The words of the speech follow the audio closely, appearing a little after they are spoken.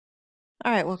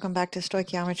All right, welcome back to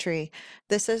stoichiometry.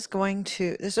 This is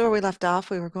where we left off.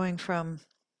 We were going from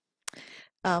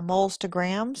moles to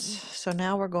grams. So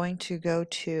now we're going to go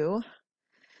to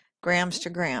grams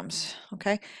to grams.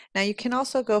 Okay. Now you can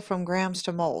also go from grams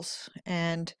to moles,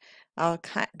 and I'll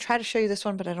try to show you this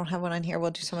one, but I don't have one on here. We'll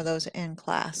do some of those in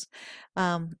class.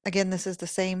 Again, this is the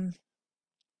same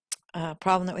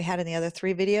problem that we had in the other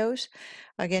three videos.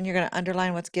 Again, you're going to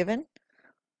underline what's given.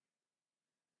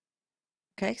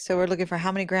 Okay, so we're looking for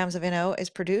how many grams of NO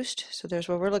is produced. So there's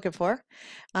what we're looking for.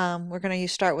 We're going to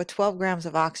start with 12 grams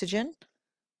of oxygen.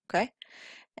 Okay,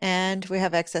 and we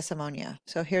have excess ammonia.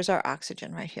 So here's our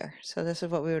oxygen right here. So this is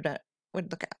what we would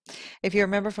look at. If you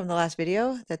remember from the last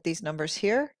video that these numbers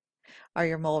here are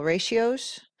your mole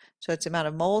ratios. So it's the amount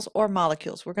of moles or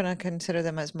molecules. We're going to consider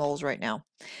them as moles right now.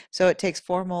 So it takes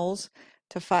 4 moles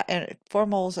of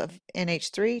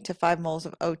NH3 to 5 moles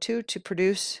of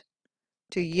O2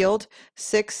 to yield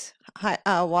 6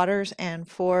 waters and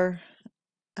 4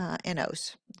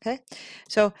 NOs. Okay,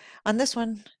 so on this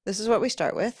one, this is what we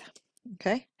start with.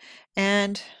 Okay,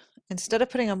 and instead of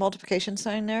putting a multiplication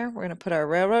sign there, we're going to put our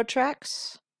railroad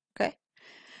tracks. Okay,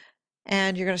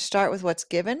 and you're going to start with what's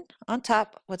given on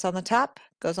top. What's on the top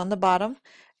goes on the bottom.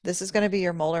 This is going to be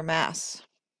your molar mass.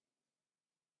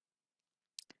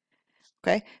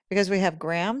 Okay, because we have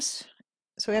grams.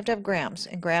 So we have to have grams,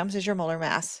 and grams is your molar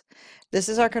mass. This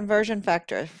is our conversion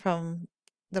factor from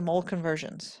the mole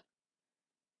conversions.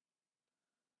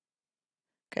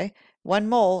 Okay, 1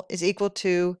 mole is equal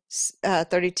to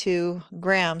 32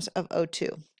 grams of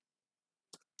O2.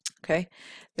 Okay,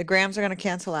 the grams are going to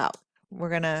cancel out. We're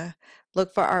going to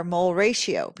look for our mole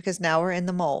ratio because now we're in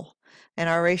the mole. And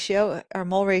our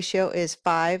mole ratio is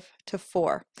 5 to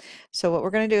 4. So what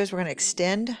we're going to do is we're going to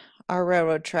extend our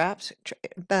railroad tracks,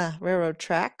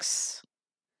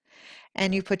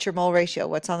 and you put your mole ratio.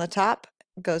 What's on the top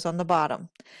goes on the bottom.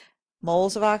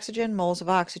 Moles of oxygen, moles of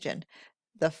oxygen.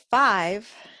 The 5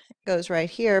 goes right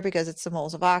here because it's the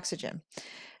moles of oxygen.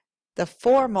 The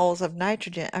 4 moles of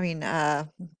nitrogen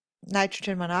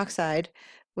monoxide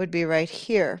would be right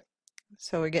here.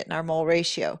 So we're getting our mole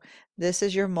ratio. This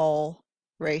is your mole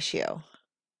ratio.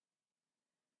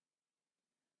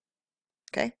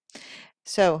 Okay,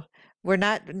 so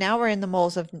now we're in the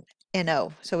moles of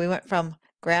NO. So we went from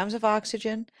grams of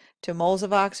oxygen to moles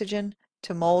of oxygen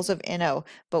to moles of NO,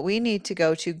 but we need to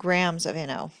go to grams of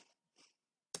NO.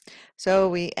 So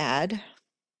we add,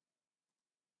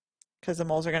 because the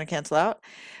moles are going to cancel out,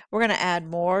 we're going to add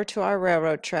more to our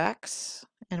railroad tracks,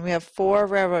 and we have 4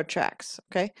 railroad tracks.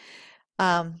 Okay,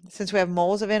 since we have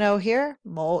moles of NO here,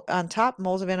 on top,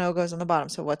 moles of NO goes on the bottom.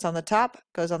 So what's on the top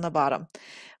goes on the bottom.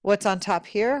 What's on top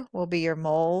here will be your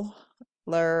molar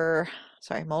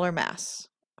mass,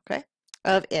 okay,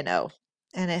 of NO,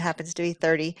 and it happens to be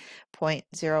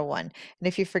 30.01. And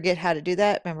if you forget how to do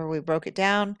that, remember we broke it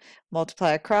down,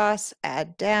 multiply across,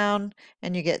 add down,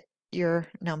 and you get your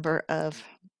number of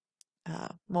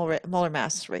molar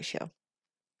mass ratio.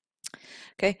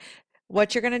 Okay,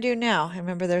 what you're going to do now,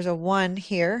 remember there's a 1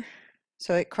 here,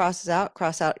 so it crosses out,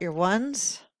 cross out your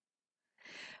 1s.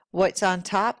 What's on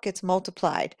top gets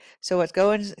multiplied. So what's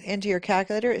going into your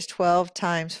calculator is 12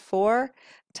 times 4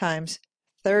 times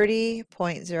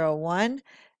 30.01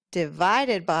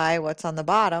 divided by what's on the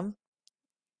bottom,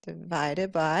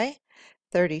 divided by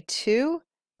 32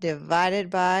 divided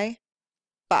by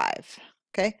 5.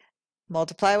 Okay,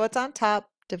 multiply what's on top,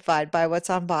 divide by what's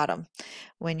on bottom.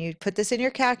 When you put this in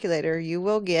your calculator, you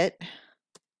will get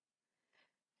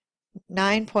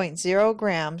 9.0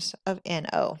 grams of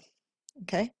NO.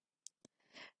 Okay,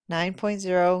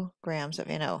 9.0 grams of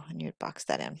NO, and you'd box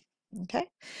that in. Okay,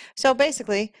 so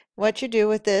basically what you do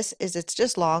with this is it's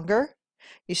just longer.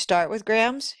 You start with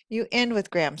grams, you end with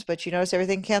grams, but you notice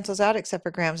everything cancels out except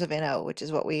for grams of NO, which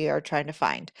is what we are trying to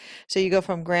find. So you go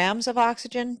from grams of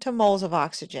oxygen to moles of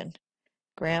oxygen,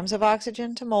 grams of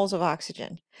oxygen to moles of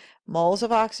oxygen, moles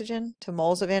of oxygen to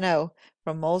moles of NO,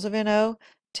 from moles of NO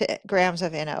to grams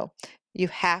of NO. You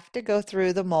have to go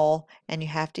through the mole, and you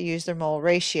have to use the mole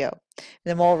ratio.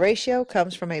 The mole ratio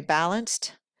comes from a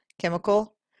balanced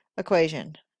chemical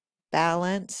equation.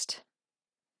 Balanced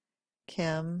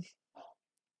chem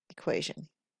equation.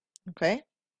 Okay?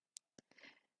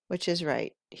 Which is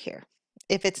right here.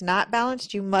 If it's not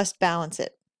balanced, you must balance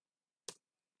it.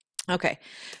 Okay,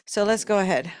 so let's go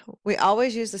ahead. We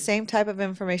always use the same type of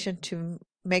information to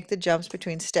make the jumps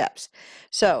between steps.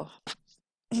 So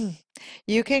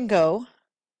you can go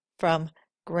from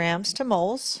grams to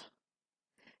moles.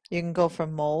 You can go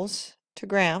from moles to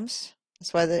grams.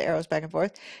 That's why the arrow's back and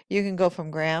forth. You can go from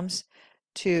grams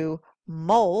to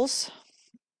moles.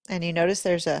 And you notice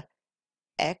there's a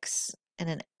X and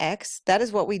an x. That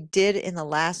is what we did in the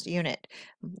last unit,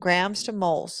 grams to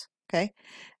moles, okay,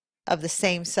 of the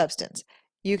same substance.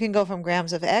 You can go from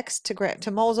grams of x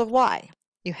to moles of y.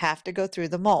 You have to go through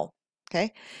the mole,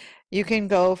 okay? You can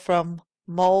go from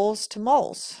moles to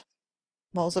moles,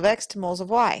 moles of x to moles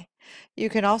of y. You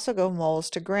can also go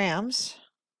moles to grams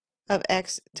of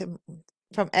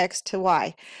from x to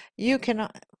y. You can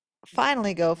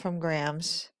finally go from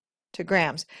grams to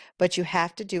grams, but you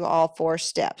have to do all 4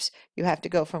 steps. You have to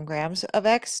go from grams of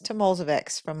x to moles of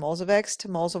x, from moles of x to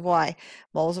moles of y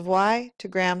to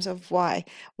grams of y.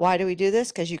 Why do we do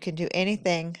this? Because you can do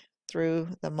anything through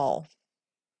the mole.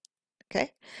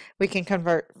 Okay? We can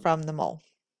convert from the mole.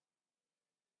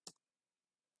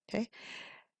 Okay?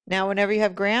 Now, whenever you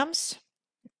have grams,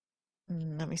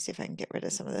 let me see if I can get rid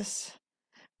of some of this.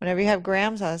 Whenever you have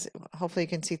grams, hopefully you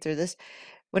can see through this.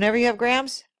 Whenever you have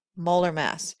grams, molar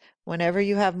mass. Whenever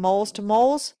you have moles to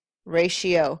moles,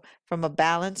 ratio from a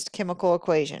balanced chemical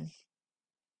equation.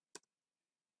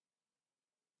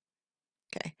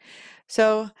 Okay,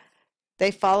 so they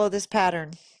follow this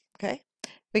pattern. Okay,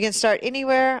 we can start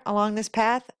anywhere along this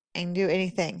path and do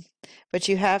anything, but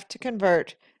you have to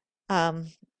convert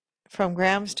from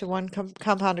grams to one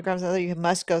compound to grams to another. You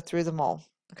must go through the mole.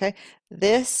 Okay,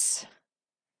 this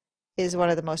is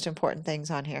one of the most important things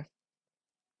on here.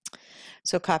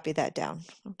 So copy that down.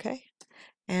 Okay,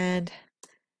 and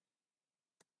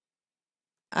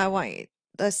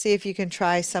let's see if you can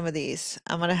try some of these.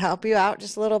 I'm going to help you out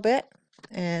just a little bit,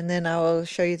 and then I will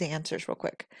show you the answers real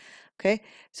quick. Okay,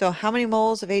 so how many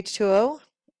moles of H2O,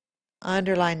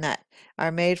 underline that,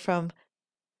 are made from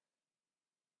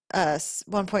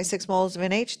 1.6 moles of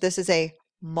NH? This is a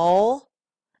mole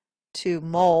to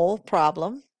mole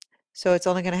problem, so it's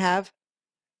only going to have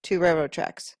 2 railroad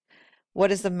tracks. What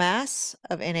is the mass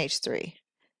of NH3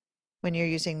 when you're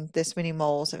using this many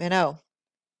moles of NO?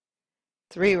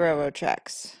 3 railroad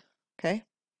tracks. Okay.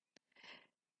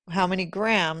 How many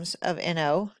grams of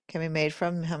NO can be made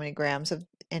from how many grams of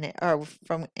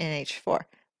from NH4?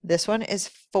 This one is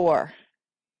 4.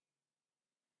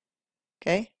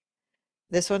 Okay.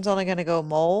 This one's only going to go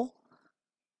mole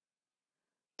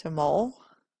to mole.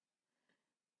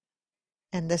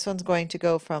 And this one's going to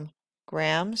go from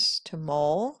grams to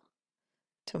mole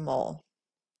to mole.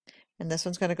 And this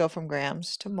one's going to go from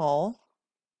grams to mole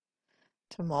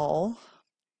to mole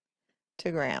to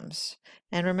grams.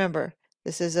 And remember,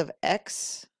 this is of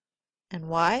X and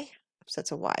Y. Oops,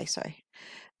 that's a Y, sorry.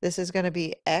 This is going to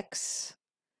be X,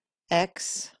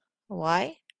 X,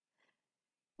 Y,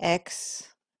 X,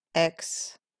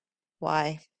 X,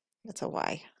 Y. That's a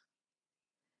Y.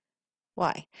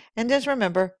 Y. And just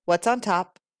remember, what's on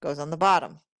top goes on the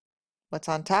bottom. What's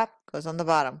on top goes on the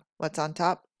bottom. What's on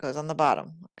top goes on the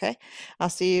bottom. Okay? I'll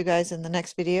see you guys in the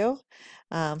next video.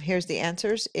 Here's the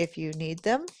answers if you need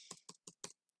them.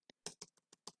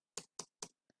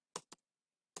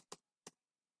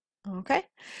 Okay?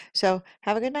 So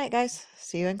have a good night, guys.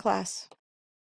 See you in class.